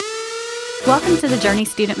Welcome to the Journey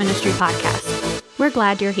Student Ministry Podcast. We're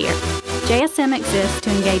glad you're here. JSM exists to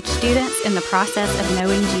engage students in the process of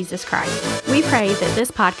knowing Jesus Christ. We pray that this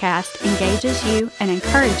podcast engages you and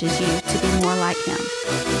encourages you to be more like Him.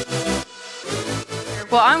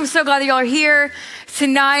 Well, I'm so glad that y'all are here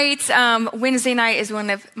tonight. Wednesday night is one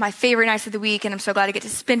of my favorite nights of the week, and I'm so glad to get to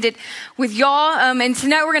spend it with y'all. And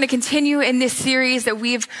tonight we're going to continue in this series that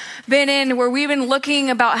we've been in, where we've been looking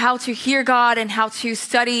about how to hear God and how to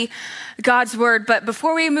study God's Word. But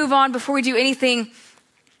before we move on, before we do anything,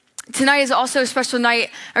 tonight is also a special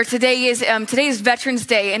night, or today is Veterans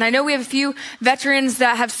Day. And I know we have a few veterans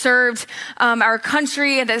that have served our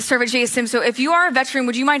country and that serve at JSM. So if you are a veteran,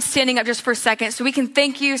 would you mind standing up just for a second so we can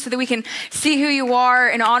thank you, so that we can see who you are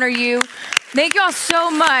and honor you? Thank you all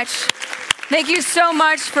so much. Thank you so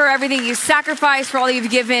much for everything you sacrificed, for all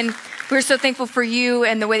you've given. We're so thankful for you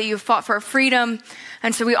and the way that you've fought for our freedom.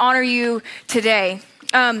 And so we honor you today.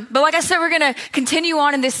 But like I said, we're going to continue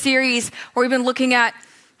on in this series where we've been looking at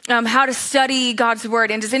how to study God's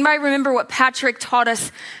Word. And does anybody remember what Patrick taught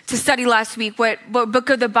us to study last week? What book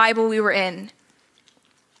of the Bible we were in? 1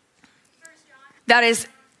 John. That is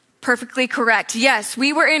perfectly correct. Yes,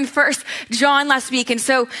 we were in 1 John last week. And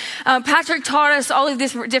so Patrick taught us all of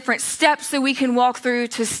these different steps that we can walk through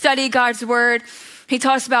to study God's Word. He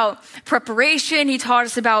taught us about preparation. He taught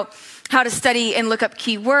us about how to study and look up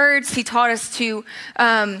key words. He taught us to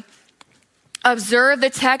observe the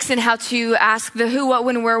text and how to ask the who, what,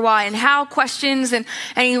 when, where, why, and how questions. And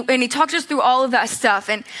he talked us through all of that stuff.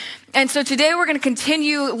 And so today we're going to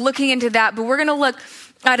continue looking into that, but we're going to look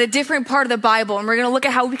at a different part of the Bible, and we're going to look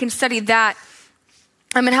at how we can study that.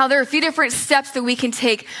 And how there are a few different steps that we can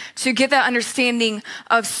take to get that understanding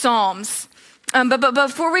of Psalms. But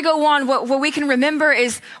before we go on, what we can remember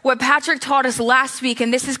is what Patrick taught us last week,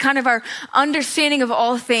 and this is kind of our understanding of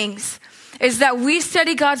all things, is that we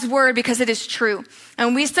study God's Word because it is true.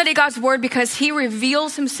 And we study God's Word because He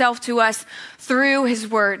reveals Himself to us through His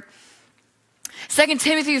Word. 2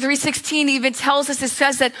 Timothy 3:16 even tells us, it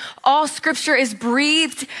says that all Scripture is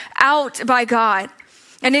breathed out by God.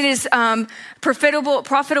 And it is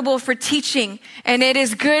profitable for teaching, and it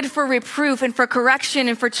is good for reproof and for correction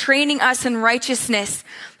and for training us in righteousness,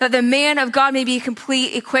 that the man of God may be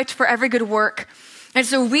complete, equipped for every good work. And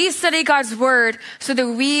so we study God's Word so that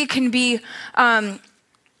we can be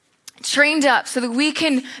trained up, so that we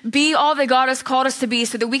can be all that God has called us to be,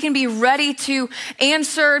 so that we can be ready to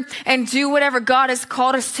answer and do whatever God has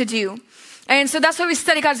called us to do. And so that's why we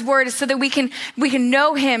study God's Word, is so that we can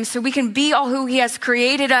know Him, so we can be all who He has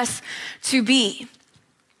created us to be.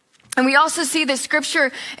 And we also see that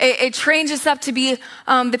Scripture, it trains us up to be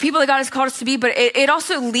the people that God has called us to be, but it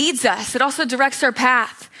also leads us. It also directs our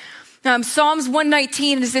path. Psalms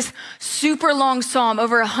 119 is this super long psalm,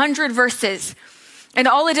 over 100 verses. And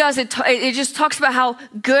all it does, it just talks about how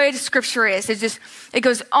good Scripture is. It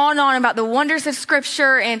goes on and on about the wonders of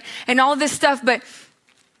Scripture and all of this stuff, but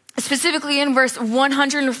specifically in verse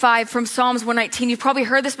 105 from Psalms 119, you've probably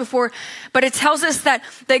heard this before, but it tells us that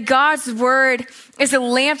God's Word is a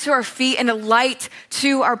lamp to our feet and a light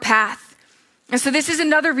to our path. And so this is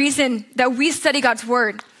another reason that we study God's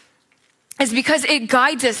Word, is because it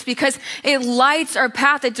guides us, because it lights our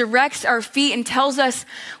path, it directs our feet and tells us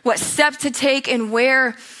what steps to take and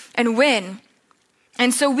where and when.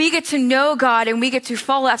 And so we get to know God and we get to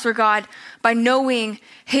follow after God by knowing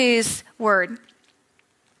His Word.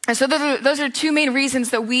 And so those are two main reasons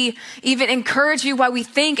that we even encourage you, why we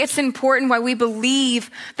think it's important, why we believe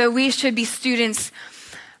that we should be students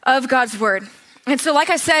of God's Word. And so like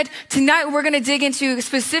I said, tonight we're going to dig into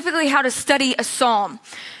specifically how to study a psalm.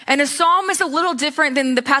 And a psalm is a little different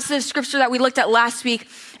than the passage of Scripture that we looked at last week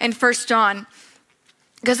in 1 John.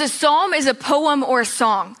 Because a psalm is a poem or a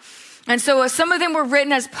song. And so some of them were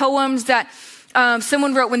written as poems that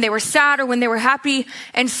someone wrote when they were sad or when they were happy,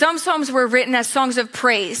 and some psalms were written as songs of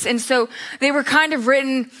praise. And so they were kind of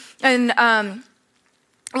written in,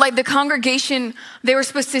 like the congregation, they were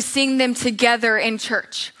supposed to sing them together in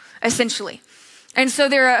church, essentially. And so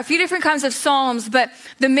there are a few different kinds of psalms, but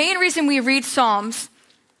the main reason we read psalms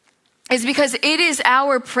is because it is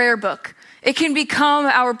our prayer book. It can become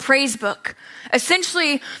our praise book.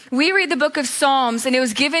 Essentially, we read the book of Psalms, and it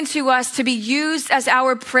was given to us to be used as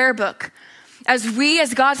our prayer book, as we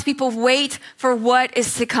as God's people wait for what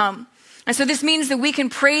is to come. And so this means that we can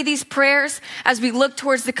pray these prayers as we look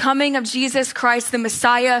towards the coming of Jesus Christ, the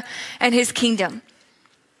Messiah, and His kingdom.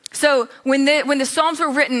 So when the Psalms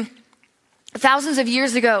were written thousands of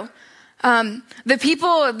years ago, the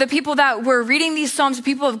people that were reading these Psalms, the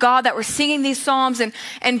people of God that were singing these Psalms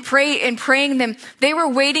and praying them, they were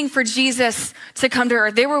waiting for Jesus to come to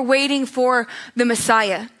earth. They were waiting for the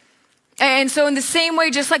Messiah. And so in the same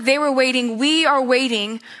way, just like they were waiting, we are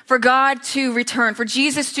waiting for God to return, for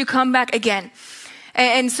Jesus to come back again.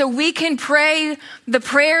 And so we can pray the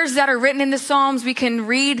prayers that are written in the Psalms. We can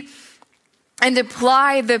read and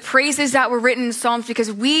apply the praises that were written in Psalms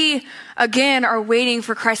because we, again, are waiting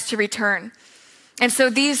for Christ to return. And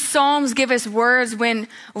so these Psalms give us words when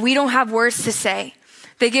we don't have words to say.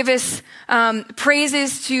 They give us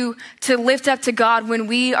praises to lift up to God when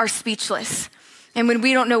we are speechless and when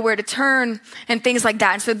we don't know where to turn and things like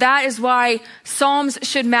that. And so that is why Psalms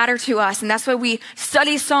should matter to us. And that's why we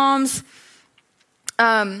study Psalms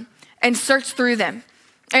and search through them.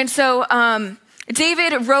 And so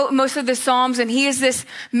David wrote most of the Psalms, and he is this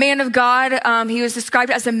man of God. He was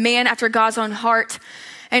described as a man after God's own heart.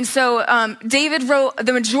 And so David wrote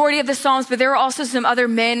the majority of the Psalms, but there are also some other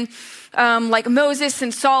men like Moses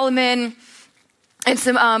and Solomon and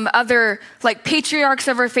some other like patriarchs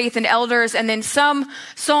of our faith and elders, and then some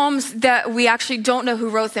Psalms that we actually don't know who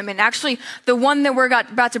wrote them. And actually the one that we're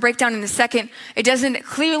about to break down in a second, it doesn't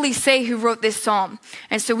clearly say who wrote this Psalm.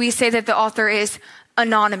 And so we say that the author is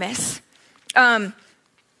anonymous.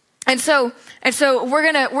 And so we're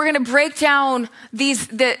gonna break down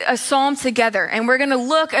a psalm together, and we're gonna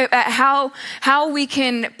look at how we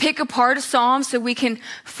can pick apart a psalm so we can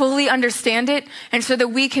fully understand it, and so that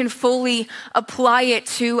we can fully apply it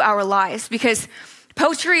to our lives. Because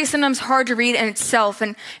poetry is sometimes hard to read in itself,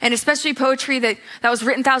 and especially poetry that was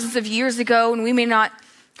written thousands of years ago, and we may not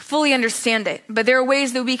fully understand it. But there are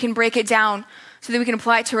ways that we can break it down so that we can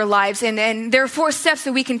apply it to our lives. And there are 4 steps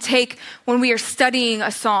that we can take when we are studying a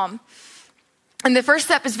psalm. And the first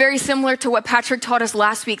step is very similar to what Patrick taught us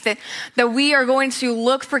last week, that we are going to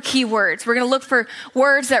look for key words. We're going to look for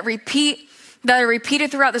words that are repeated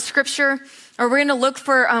throughout the scripture, or we're going to look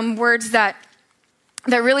for words that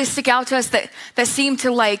really stick out to us, that seem to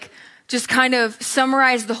like just kind of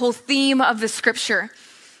summarize the whole theme of the scripture.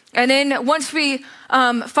 And then once we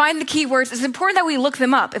find the key words, it's important that we look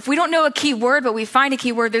them up. If we don't know a key word, but we find a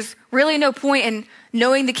key word, there's really no point in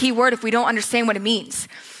knowing the key word if we don't understand what it means.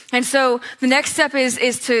 And so the next step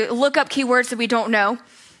is to look up key words that we don't know.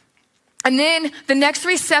 And then the next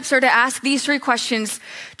 3 steps are to ask these 3 questions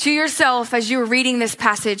to yourself as you're reading this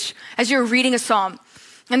passage, as you're reading a psalm.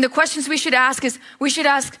 And the questions we should ask is,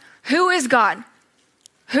 who is God?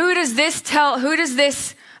 Who does this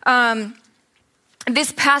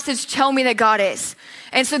passage tell me that God is?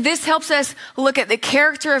 And so this helps us look at the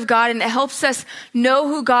character of God, and it helps us know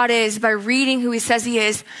who God is by reading who he says he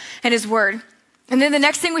is in his word. And then the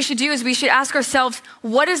next thing we should do is we should ask ourselves,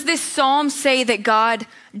 what does this psalm say that God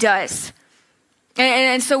does?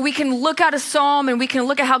 And so we can look at a psalm and we can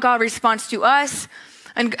look at how God responds to us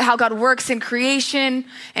and how God works in creation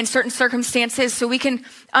and certain circumstances, so we can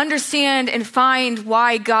understand and find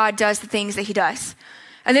why God does the things that he does.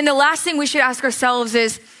 And then the last thing we should ask ourselves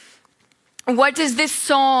is, what does this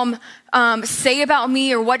psalm say about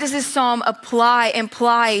me, or what does this psalm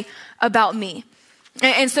imply about me?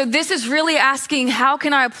 And so this is really asking, how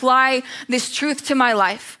can I apply this truth to my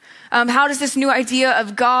life? How does this new idea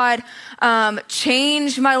of God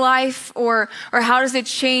change my life, or how does it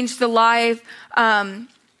change the life? How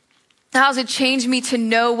does it change me to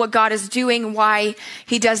know what God is doing, why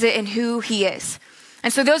he does it, and who he is?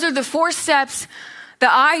 And so those are the 4 steps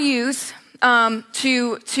that I use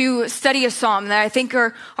to study a psalm that I think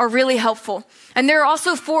are really helpful. And there are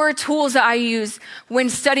also 4 tools that I use when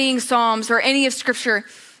studying psalms or any of scripture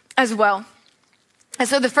as well. And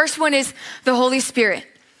so the first one is the Holy Spirit.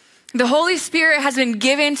 The Holy Spirit has been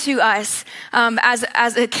given to us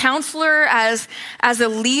as a counselor, as a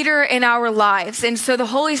leader in our lives. And so the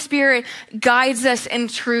Holy Spirit guides us in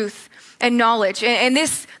truth and knowledge. And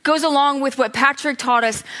this goes along with what Patrick taught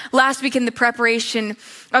us last week in the preparation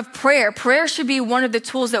of prayer. Prayer should be one of the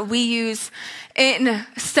tools that we use in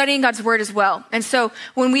studying God's word as well. And so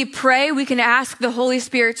when we pray, we can ask the Holy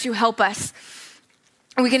Spirit to help us.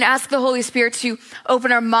 We can ask the Holy Spirit to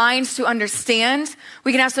open our minds to understand.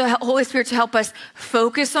 We can ask the Holy Spirit to help us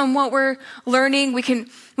focus on what we're learning. We can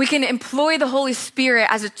employ the Holy Spirit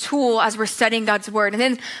as a tool as we're studying God's word. And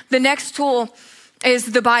then the next tool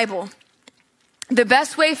is the Bible. The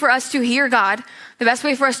best way for us to hear God, the best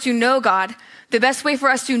way for us to know God, the best way for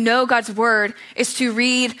us to know God's word is to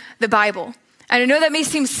read the Bible. And I know that may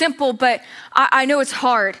seem simple, but I know it's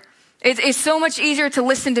hard. It's so much easier to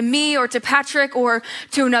listen to me or to Patrick or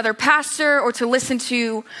to another pastor or to listen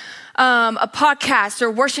to a podcast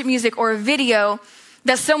or worship music or a video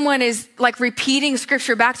that someone is like repeating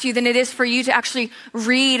scripture back to you than it is for you to actually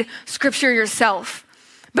read scripture yourself.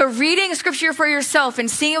 But reading scripture for yourself and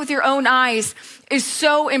seeing it with your own eyes is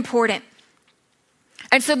so important.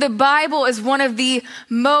 And so the Bible is one of the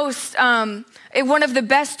one of the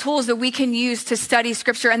best tools that we can use to study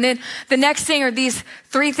scripture. And then the next thing are these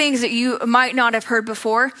three things that you might not have heard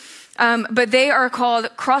before. But they are called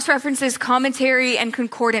cross-references, commentary, and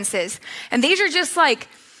concordances. And these are just like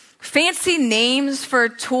fancy names for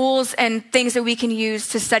tools and things that we can use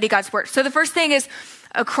to study God's word. So the first thing is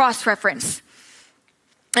a cross-reference.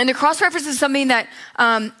 And a cross-reference is something that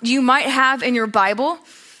you might have in your Bible.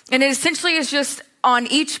 And it essentially is just on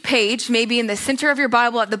each page, maybe in the center of your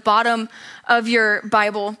Bible, at the bottom of your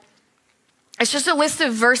Bible. It's just a list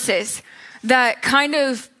of verses that kind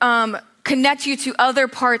of connect you to other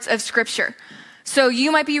parts of scripture. So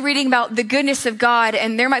you might be reading about the goodness of God,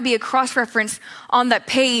 and there might be a cross-reference on that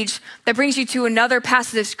page that brings you to another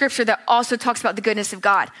passage of scripture that also talks about the goodness of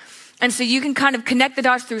God. And so you can kind of connect the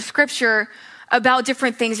dots through scripture about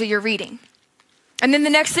different things that you're reading. And then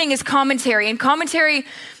the next thing is commentary. And commentary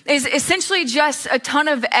is essentially just a ton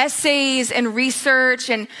of essays and research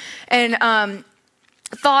and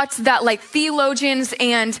thoughts that like theologians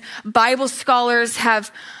and Bible scholars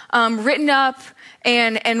have written up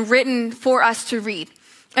and written for us to read.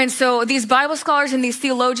 And so these Bible scholars and these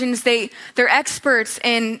theologians, they're experts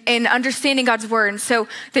in understanding God's word. And so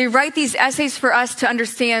they write these essays for us to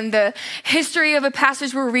understand the history of a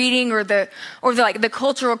passage we're reading, or the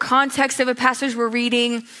cultural context of a passage we're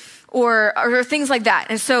reading, or things like that.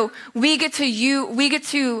 And so we get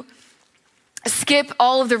to skip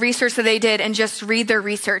all of the research that they did and just read their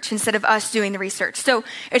research instead of us doing the research. So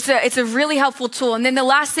it's a really helpful tool. And then the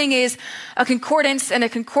last thing is a concordance. And a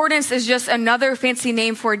concordance is just another fancy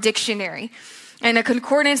name for a dictionary. And a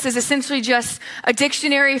concordance is essentially just a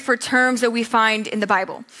dictionary for terms that we find in the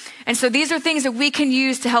Bible. And so these are things that we can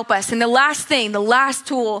use to help us. And the last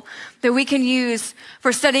tool that we can use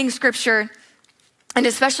for studying scripture, and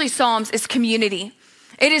especially Psalms, is community.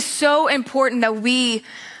 It is so important that we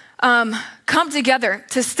come together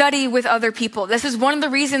to study with other people. This is one of the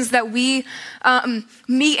reasons that we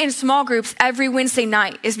meet in small groups every Wednesday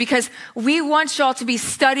night, is because we want y'all to be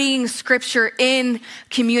studying scripture in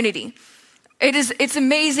community. It's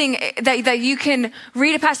amazing that you can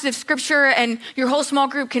read a passage of scripture and your whole small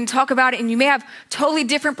group can talk about it, and you may have totally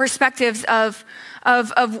different perspectives of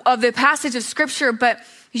the passage of scripture, but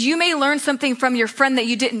you may learn something from your friend that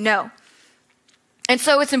you didn't know. And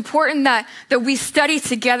so it's important that we study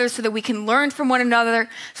together so that we can learn from one another,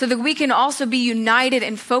 so that we can also be united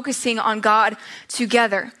in focusing on God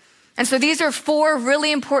together. And so these are 4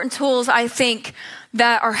 really important tools, I think,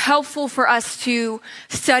 that are helpful for us to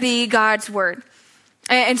study God's word.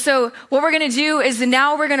 And so what we're going to do is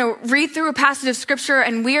now we're going to read through a passage of scripture,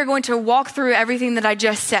 and we are going to walk through everything that I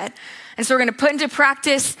just said. And so we're going to put into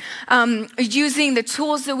practice using the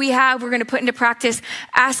tools that we have. We're going to put into practice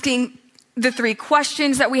asking the 3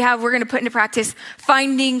 questions that we have. We're going to put into practice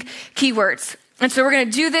finding keywords. And so we're going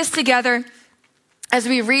to do this together as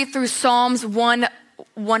we read through Psalms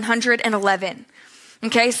 111.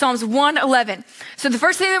 Okay, Psalms 111. So the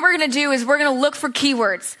first thing that we're going to do is we're going to look for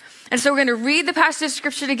keywords. And so we're going to read the passage of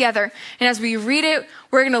scripture together. And as we read it,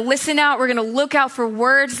 we're going to listen out. We're going to look out for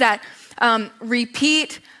words that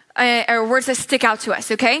repeat or words that stick out to us,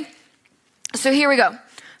 okay? So here we go.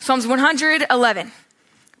 Psalms 111.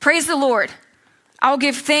 Praise the Lord. I will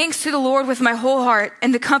give thanks to the Lord with my whole heart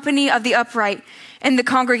in the company of the upright and the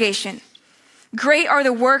congregation. Great are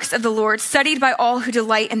the works of the Lord, studied by all who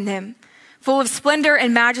delight in them. Full of splendor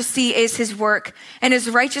and majesty is his work, and his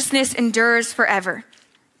righteousness endures forever.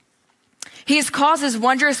 He has caused his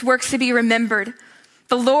wondrous works to be remembered.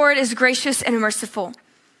 The Lord is gracious and merciful.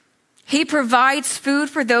 He provides food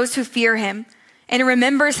for those who fear him and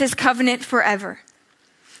remembers his covenant forever.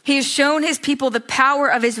 He has shown his people the power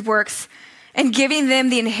of his works and giving them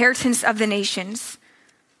the inheritance of the nations.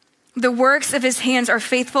 The works of his hands are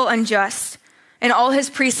faithful and just, and all his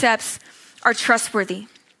precepts are trustworthy.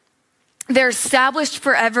 They're established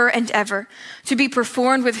forever and ever, to be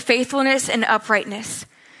performed with faithfulness and uprightness.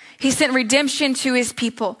 He sent redemption to his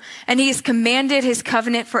people, and he has commanded his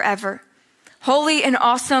covenant forever. Holy and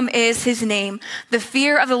awesome is his name. The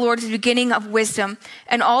fear of the Lord is the beginning of wisdom,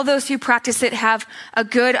 and all those who practice it have a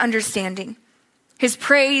good understanding. His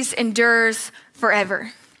praise endures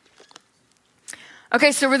forever.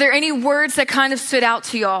 Okay, so were there any words that kind of stood out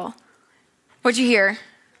to y'all? What'd you hear?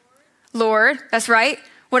 Lord, that's right.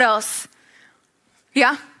 What else?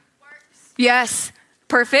 Yeah? Works. Yes.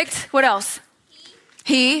 Perfect. What else?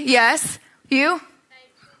 He. Yes. You?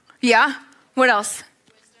 Faithful. Yeah. What else?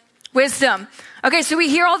 Wisdom. Okay, so we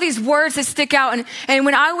hear all these words that stick out. And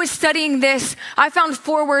when I was studying this, I found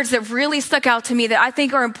 4 words that really stuck out to me that I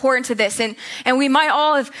think are important to this. And we might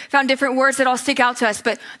all have found different words that all stick out to us.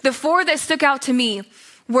 But the 4 that stuck out to me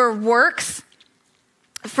were works,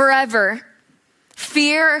 forever,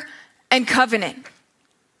 fear, and covenant.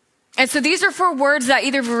 And so these are 4 words that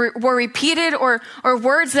either were repeated or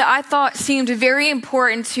words that I thought seemed very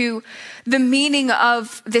important to the meaning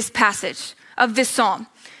of this passage, of this psalm.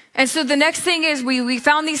 And so the next thing is we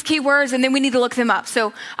found these key words and then we need to look them up.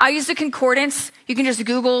 So I used a concordance. You can just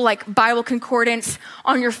Google like Bible concordance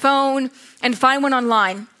on your phone and find one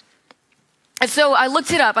online. And so I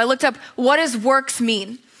looked it up. I looked up, what does works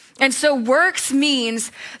mean? And so works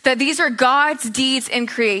means that these are God's deeds in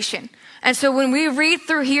creation. And so when we read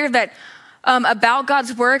through here that about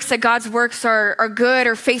God's works, that God's works are good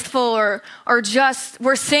or faithful or just,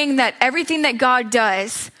 we're saying that everything that God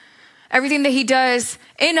does, everything that he does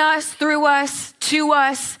in us, through us, to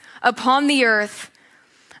us, upon the earth,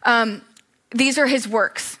 these are his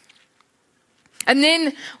works. And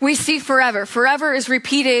then we see forever. Forever is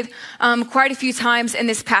repeated quite a few times in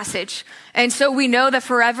this passage. And so we know that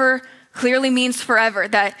forever clearly means forever,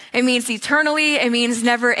 that it means eternally, it means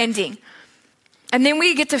never ending. And then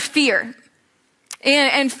we get to fear.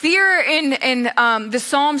 And fear in the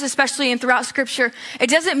Psalms, especially and throughout Scripture, it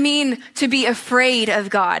doesn't mean to be afraid of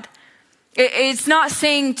God. It's not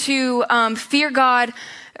saying to fear God,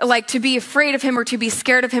 like to be afraid of him or to be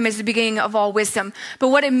scared of him is the beginning of all wisdom. But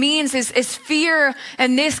what it means is fear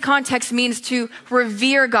in this context means to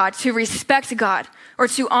revere God, to respect God, or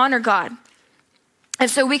to honor God. And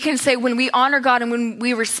so we can say when we honor God and when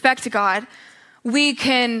we respect God, we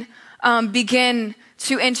can begin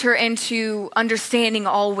to enter into understanding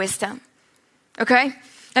all wisdom. Okay?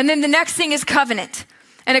 And then the next thing is covenant.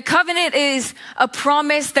 And a covenant is a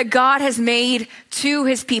promise that God has made to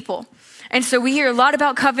his people. And so we hear a lot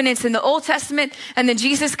about covenants in the Old Testament, and then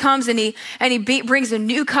Jesus comes and he brings a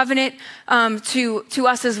new covenant to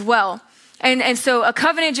us as well. And so a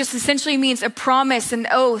covenant just essentially means a promise, an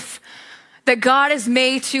oath that God has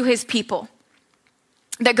made to his people,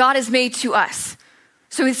 that God has made to us.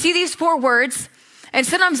 So we see these 4 words, and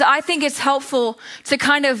sometimes I think it's helpful to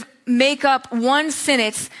kind of make up one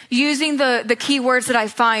sentence using the key words that I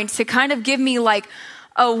find to kind of give me like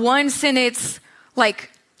a 1 sentence,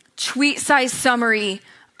 like tweet-sized summary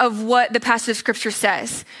of what the passage of Scripture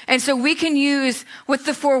says. And so we can use with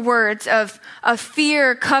the 4 words of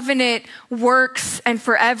fear, covenant, works, and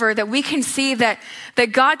forever, that we can see that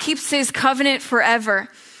God keeps his covenant forever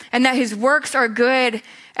and that his works are good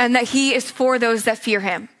and that he is for those that fear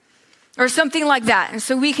him, or something like that. And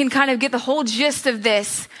so we can kind of get the whole gist of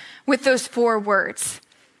this with those 4 words.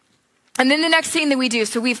 And then the next thing that we do,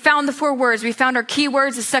 so we found the 4 words, we found our key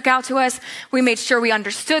words that stuck out to us. We made sure we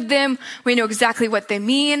understood them. We know exactly what they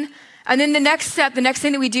mean. And then the next step, the next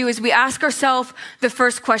thing that we do is we ask ourselves the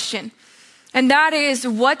first question. And that is,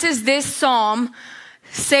 what does this psalm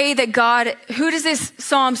say that God, who does this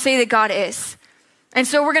psalm say that God is? And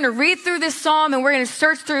so we're going to read through this psalm and we're going to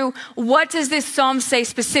search through what does this psalm say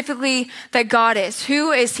specifically that God is?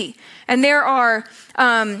 Who is he? And there are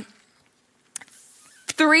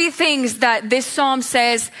 3 things that this psalm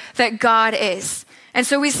says that God is. And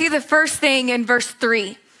so we see the first thing in verse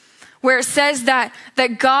 3, where it says that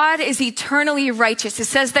God is eternally righteous. It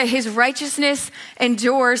says that his righteousness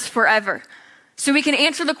endures forever. So we can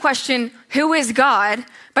answer the question, who is God,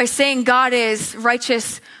 by saying God is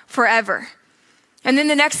righteous forever. And then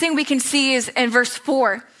the next thing we can see is in verse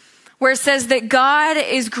 4, where it says that God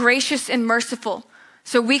is gracious and merciful.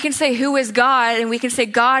 So we can say who is God, and we can say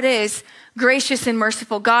God is gracious and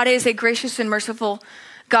merciful. God is a gracious and merciful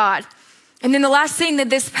God. And then the last thing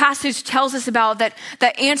that this passage tells us about that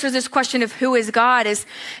answers this question of who is God is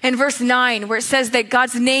in verse 9, where it says that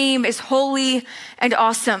God's name is holy and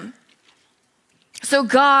awesome. So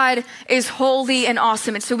God is holy and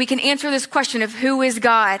awesome. And so we can answer this question of who is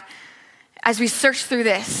God as we search through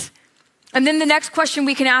this. And then the next question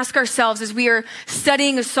we can ask ourselves as we are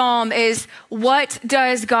studying a psalm is, what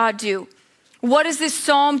does God do? What does this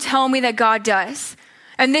psalm tell me that God does?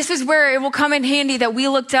 And this is where it will come in handy that we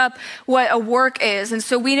looked up what a work is. And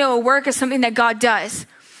so we know a work is something that God does.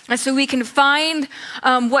 And so we can find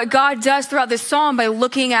what God does throughout this psalm by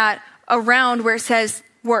looking at around where it says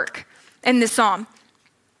work in this psalm.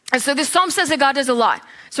 And so this psalm says that God does a lot.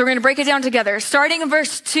 So we're going to break it down together. Starting in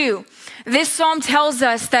verse 2, this psalm tells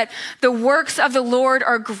us that the works of the Lord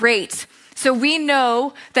are great. So we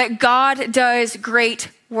know that God does great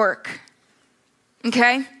work.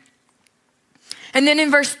 Okay? And then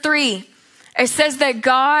in verse 3, it says that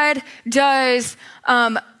God does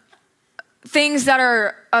things that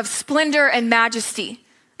are of splendor and majesty.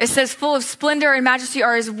 It says full of splendor and majesty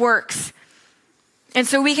are his works. And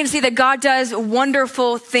so we can see that God does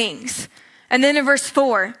wonderful things. And then in verse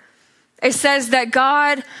 4, it says that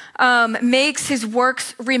God makes his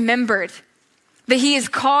works remembered, that he has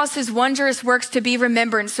caused his wondrous works to be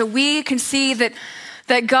remembered. So we can see that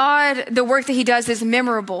God, the work that he does is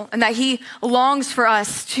memorable, and that he longs for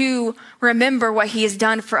us to remember what he has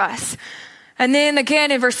done for us. And then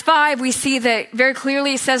again in verse 5, we see that very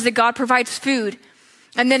clearly it says that God provides food.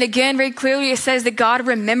 And then again, very clearly it says that God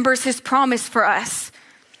remembers his promise for us.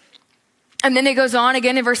 And then it goes on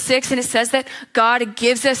again in verse 6, and it says that God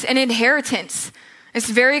gives us an inheritance. It's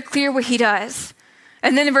very clear what he does.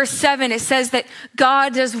 And then in verse 7, it says that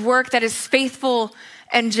God does work that is faithful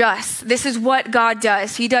and just. This is what God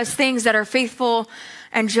does. He does things that are faithful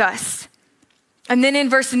and just. And then in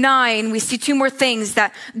verse 9, we see two more things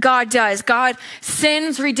that God does. God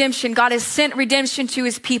sends redemption. God has sent redemption to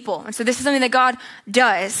his people. And so this is something that God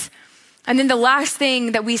does. And then the last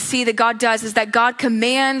thing that we see that God does is that God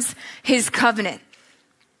commands his covenant.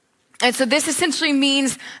 And so this essentially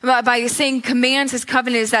means, by saying commands his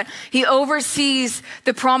covenant, is that he oversees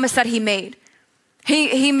the promise that he made.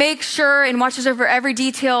 He makes sure and watches over every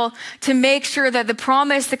detail to make sure that the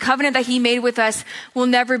promise, the covenant that he made with us will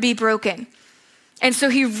never be broken. And so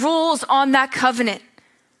he rules on that covenant.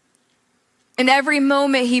 In every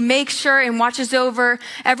moment, he makes sure and watches over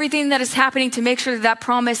everything that is happening to make sure that that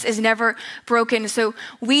promise is never broken. So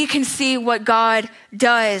we can see what God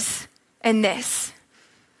does in this.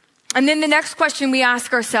 And then the next question we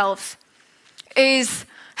ask ourselves is,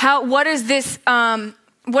 what does this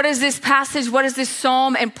passage, what does this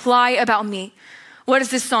psalm imply about me? What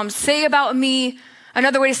does this psalm say about me?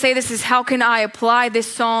 Another way to say this is, how can I apply this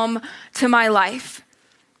psalm to my life?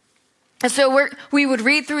 And so we would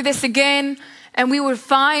read through this again, and we would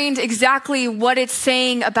find exactly what it's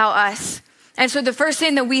saying about us. And so the first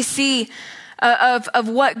thing that we see of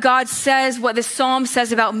what God says, what the psalm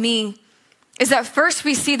says about me, is that first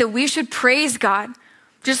we see that we should praise God.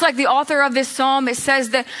 Just like the author of this psalm, it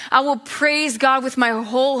says that I will praise God with my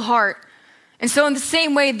whole heart. And so in the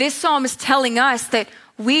same way, this psalm is telling us that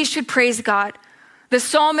we should praise God. The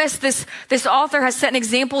psalmist, this author has set an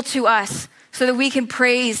example to us so that we can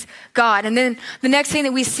praise God. And then the next thing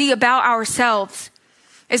that we see about ourselves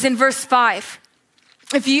is in verse 5.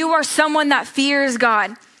 If you are someone that fears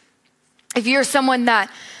God, if you're someone that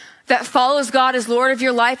follows God as Lord of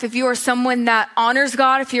your life, if you are someone that honors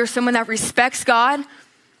God, if you're someone that respects God,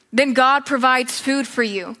 then God provides food for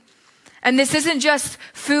you. And this isn't just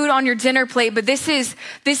food on your dinner plate, but this is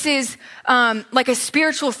like a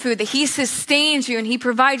spiritual food, that he sustains you and he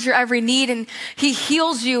provides your every need and he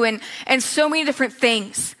heals you and so many different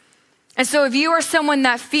things. And so if you are someone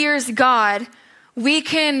that fears God, we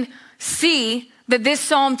can see that this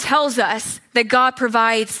psalm tells us that God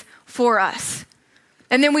provides for us.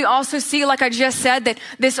 And then we also see, like I just said, that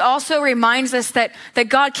this also reminds us that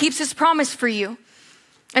God keeps his promise for you.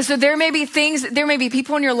 And so there may be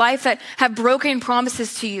people in your life that have broken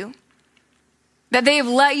promises to you, that they have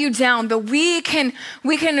let you down, but we can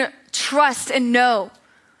trust and know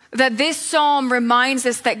that this psalm reminds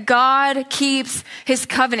us that God keeps his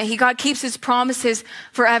covenant. God keeps his promises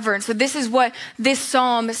forever. And so this is what this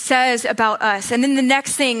psalm says about us. And then the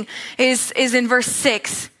next thing is in verse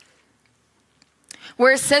 6,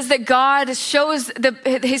 where it says that God shows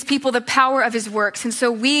his people the power of his works. And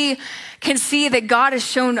so we can see that God has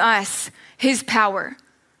shown us his power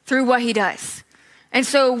through what he does. And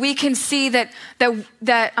so we can see that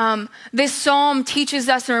this psalm teaches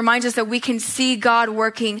us and reminds us that we can see God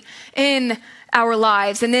working in our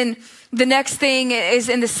lives. And then the next thing is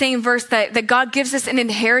in the same verse that God gives us an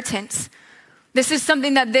inheritance. This is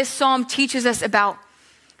something that this psalm teaches us about,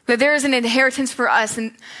 that there is an inheritance for us.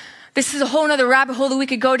 And this is a whole nother rabbit hole that we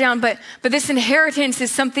could go down, but this inheritance is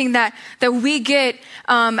something that we get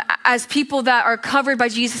as people that are covered by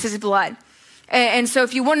Jesus' blood. And so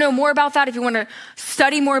if you want to know more about that, if you want to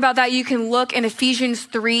study more about that, you can look in Ephesians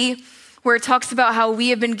 3, where it talks about how we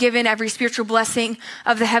have been given every spiritual blessing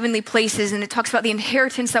of the heavenly places. And it talks about the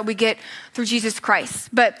inheritance that we get through Jesus Christ.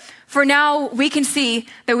 But for now, we can see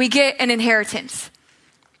that we get an inheritance.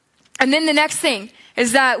 And then the next thing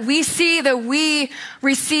is that we see that we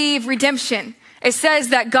receive redemption. It says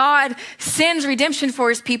that God sends redemption for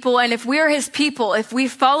his people. And if we're his people, if we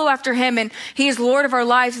follow after him and he is Lord of our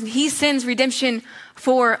lives, and he sends redemption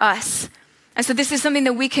for us. And so this is something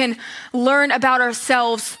that we can learn about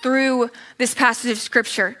ourselves through this passage of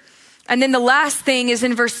scripture. And then the last thing is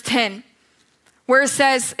in verse 10, where it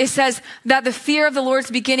says that the fear of the Lord is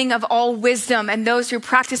the beginning of all wisdom, and those who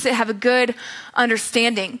practice it have a good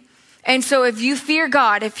understanding. And so if you fear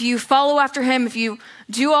God, if you follow after him, if you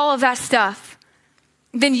do all of that stuff,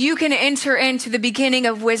 then you can enter into the beginning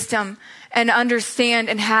of wisdom and understand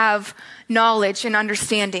and have knowledge and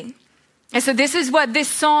understanding. And so this is what this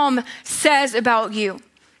psalm says about you.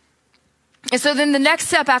 And so then the next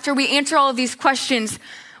step after we answer all of these questions,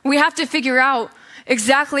 we have to figure out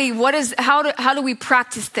exactly how do we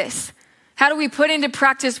practice this? How do we put into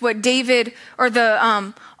practice what David or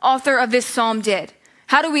the author of this psalm did?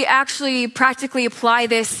 How do we actually practically apply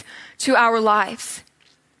this to our lives?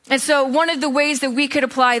 And so one of the ways that we could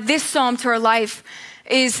apply this psalm to our life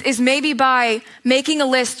is maybe by making a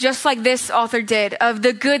list, just like this author did, of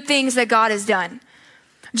the good things that God has done.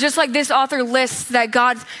 Just like this author lists that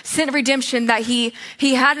God sent redemption, that he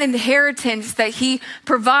had an inheritance, that he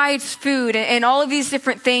provides food and all of these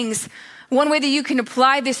different things. One way that you can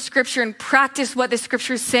apply this scripture and practice what the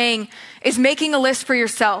scripture is saying is making a list for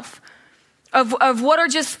yourself of what are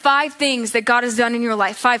just 5 things that God has done in your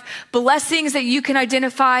life, 5 blessings that you can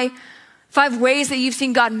identify, 5 ways that you've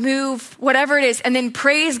seen God move, whatever it is, and then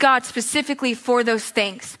praise God specifically for those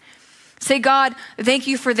things. Say, God, thank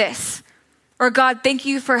you for this. Or God, thank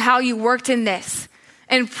you for how you worked in this.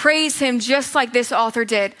 And praise him just like this author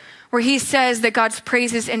did, where he says that God's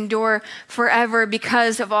praises endure forever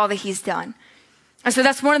because of all that he's done. And so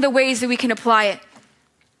that's one of the ways that we can apply it.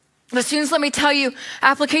 But students, let me tell you,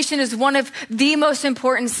 application is one of the most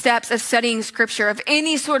important steps of studying scripture, of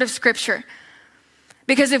any sort of scripture.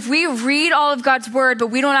 Because if we read all of God's word, but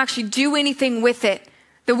we don't actually do anything with it,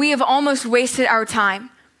 then we have almost wasted our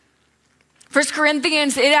time. 1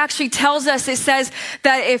 Corinthians, it actually tells us, it says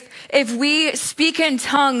that if we speak in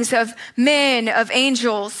tongues of men, of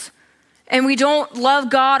angels, and we don't love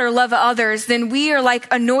God or love others, then we are like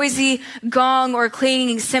a noisy gong or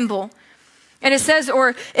clanging cymbal. And it says,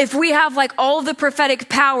 or if we have like all the prophetic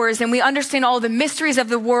powers and we understand all the mysteries of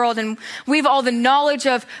the world and we have all the knowledge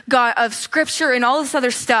of God, of scripture and all this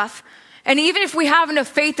other stuff. And even if we have enough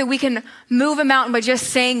faith that we can move a mountain by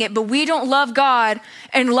just saying it, but we don't love God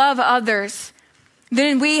and love others,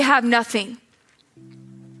 then we have nothing.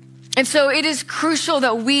 And so it is crucial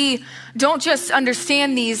that we don't just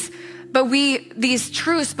understand these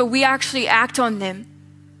truths, but we actually act on them.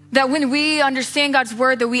 That when we understand God's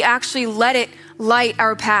word, that we actually let it light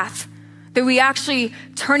our path. That we actually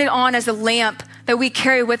turn it on as a lamp that we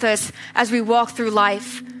carry with us as we walk through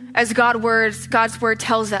life, as God's word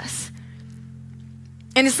tells us.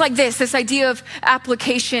 And it's like this idea of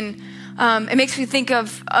application. It makes me think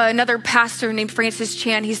of another pastor named Francis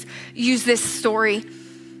Chan. He's used this story.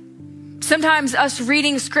 Sometimes us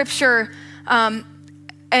reading scripture and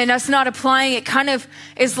us not applying it kind of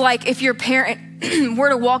is like if your parent were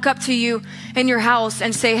to walk up to you in your house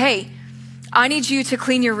and say, hey, I need you to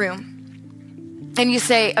clean your room. And you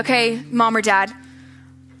say, okay, mom or dad,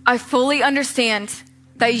 I fully understand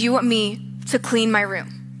that you want me to clean my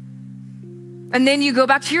room. And then you go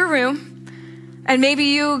back to your room and maybe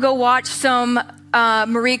you go watch some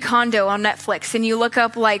Marie Kondo on Netflix and you look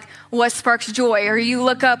up like what sparks joy, or you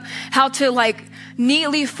look up how to like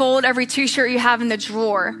neatly fold every t-shirt you have in the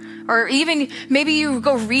drawer. Or even maybe you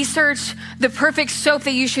go research the perfect soap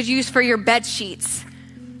that you should use for your bed sheets.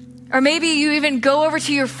 Or maybe you even go over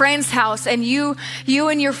to your friend's house and you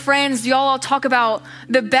and your friends, y'all all talk about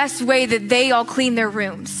the best way that they all clean their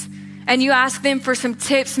rooms. And you ask them for some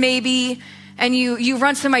tips maybe, and you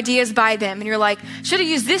run some ideas by them. And you're like, should I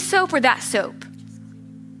use this soap or that soap?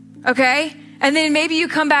 Okay? And then maybe you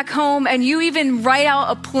come back home and you even write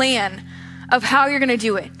out a plan of how you're gonna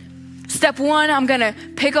do it. Step 1, I'm gonna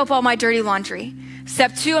pick up all my dirty laundry.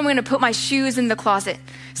 Step 2, I'm gonna put my shoes in the closet.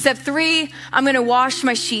 Step 3, I'm gonna wash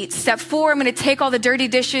my sheets. Step 4, I'm gonna take all the dirty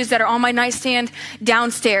dishes that are on my nightstand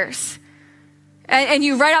downstairs. And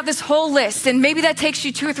you write out this whole list, and maybe that takes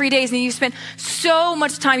you 2 or 3 days, and you spend so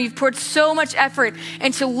much time, you've poured so much effort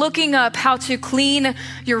into looking up how to clean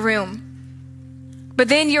your room. But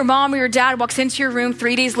then your mom or your dad walks into your room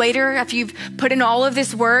 3 days later after you've put in all of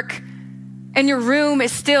this work, and your room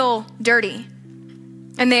is still dirty.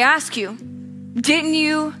 And they ask you, didn't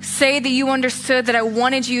you say that you understood that I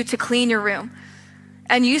wanted you to clean your room?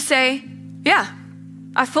 And you say, yeah,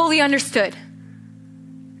 I fully understood.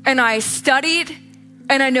 And I studied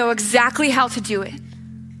and I know exactly how to do it.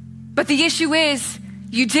 But the issue is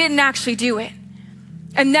you didn't actually do it.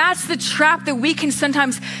 And that's the trap that we can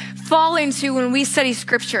sometimes fall into when we study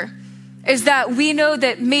scripture, is that we know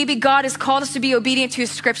that maybe God has called us to be obedient to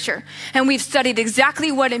his scripture. And we've studied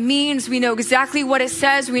exactly what it means. We know exactly what it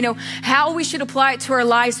says. We know how we should apply it to our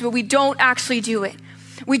lives, but we don't actually do it.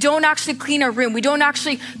 We don't actually clean our room. We don't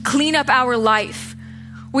actually clean up our life.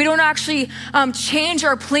 We don't actually change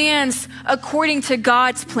our plans according to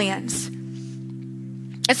God's plans.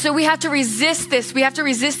 And so we have to resist this. We have to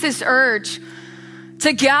resist this urge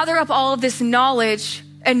to gather up all of this knowledge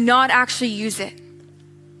and not actually use it.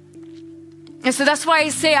 And so that's why I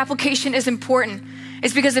say application is important.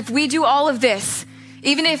 It's because if we do all of this,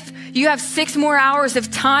 even if you have 6 more hours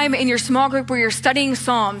of time in your small group where you're studying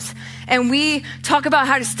Psalms, and we talk about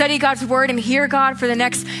how to study God's word and hear God for the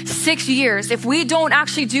next 6 years, if we don't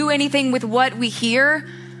actually do anything with what we hear,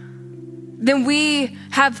 then we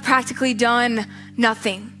have practically done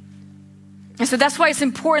nothing. And so that's why it's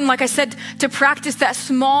important, like I said, to practice that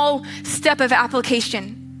small step of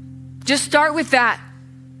application. Just start with that.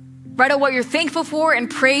 Write out what you're thankful for and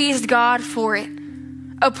praise God for it.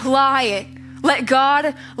 Apply it. Let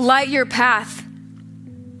God light your path.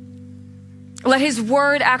 Let his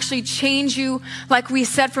word actually change you. Like we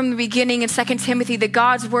said from the beginning in 2 Timothy, that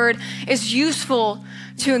God's word is useful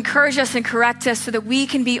to encourage us and correct us so that we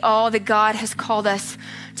can be all that God has called us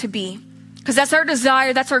to be. Because that's our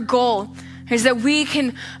desire, that's our goal, is that we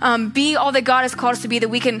can be all that God has called us to be, that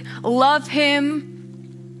we can love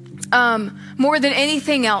him more than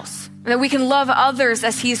anything else, that we can love others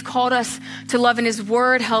as he's called us to love, and his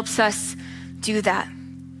word helps us do that.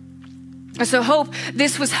 And so hope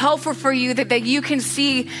this was helpful for you, that you can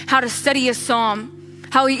see how to study a psalm,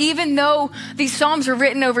 how even though these psalms were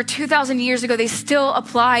written over 2,000 years ago, they still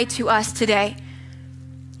apply to us today.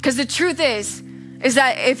 Because the truth is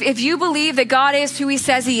that if you believe that God is who he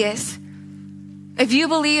says he is, if you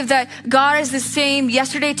believe that God is the same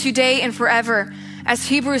yesterday, today, and forever, as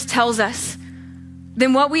Hebrews tells us,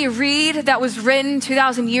 then what we read that was written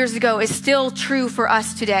 2,000 years ago is still true for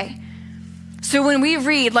us today. So when we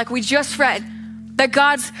read, like we just read, that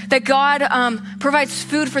God provides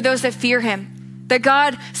food for those that fear him, that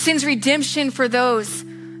God sends redemption for those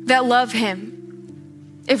that love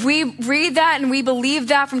him. If we read that and we believe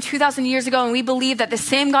that from 2,000 years ago, and we believe that the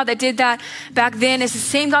same God that did that back then is the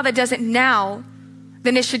same God that does it now,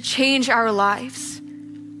 then it should change our lives.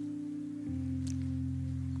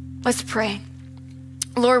 Let's pray.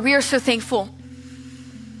 Lord, we are so thankful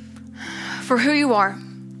for who you are,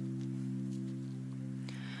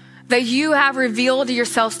 that you have revealed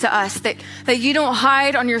yourselves to us, that you don't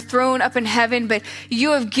hide on your throne up in heaven, but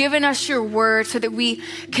you have given us your word so that we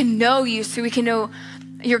can know you, so we can know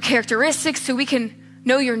your characteristics, so we can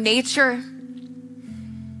know your nature.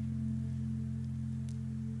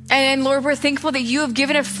 And Lord, we're thankful that you have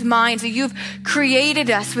given us minds, that you've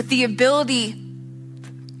created us with the ability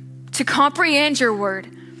to comprehend your word,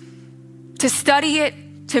 to study it,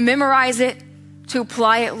 to memorize it, to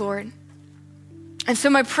apply it, Lord. And so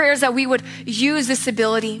my prayer is that we would use this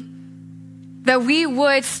ability, that we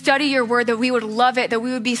would study your word, that we would love it, that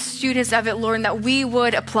we would be students of it, Lord, and that we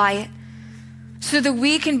would apply it so that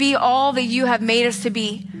we can be all that you have made us to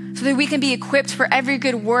be, so that we can be equipped for every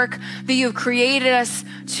good work that you have created us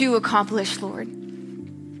to accomplish, Lord.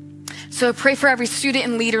 So I pray for every student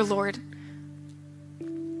and leader, Lord,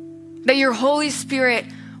 that your Holy Spirit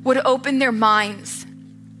would open their minds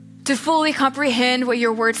to fully comprehend what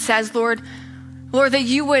your word says, Lord. Lord, that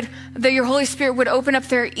your Holy Spirit would open up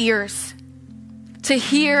their ears to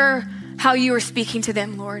hear how you are speaking to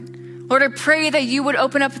them, Lord. Lord, I pray that you would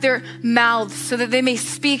open up their mouths so that they may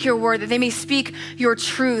speak your word, that they may speak your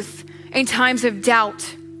truth in times of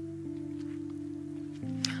doubt.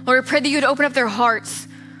 Lord, I pray that you would open up their hearts,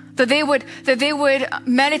 that they would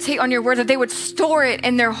meditate on your word, that they would store it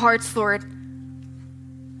in their hearts, Lord.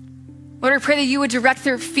 Lord, I pray that you would direct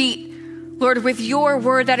their feet, Lord, with your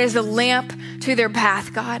word that is a lamp to their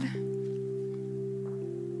path, God.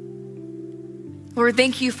 Lord,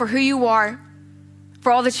 thank you for who you are,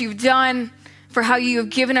 for all that you've done, for how you have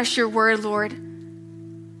given us your word, Lord.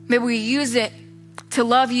 May we use it to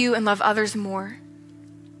love you and love others more.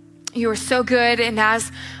 You are so good, and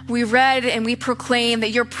as we read and we proclaim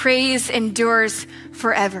that your praise endures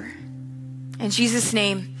forever. In Jesus'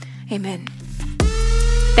 name, amen.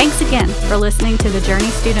 Thanks again for listening to the Journey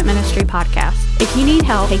Student Ministry podcast. If you need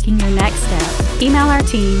help taking your next step, email our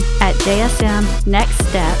team at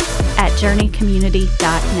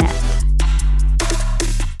jsmnextstep@journeycommunity.net.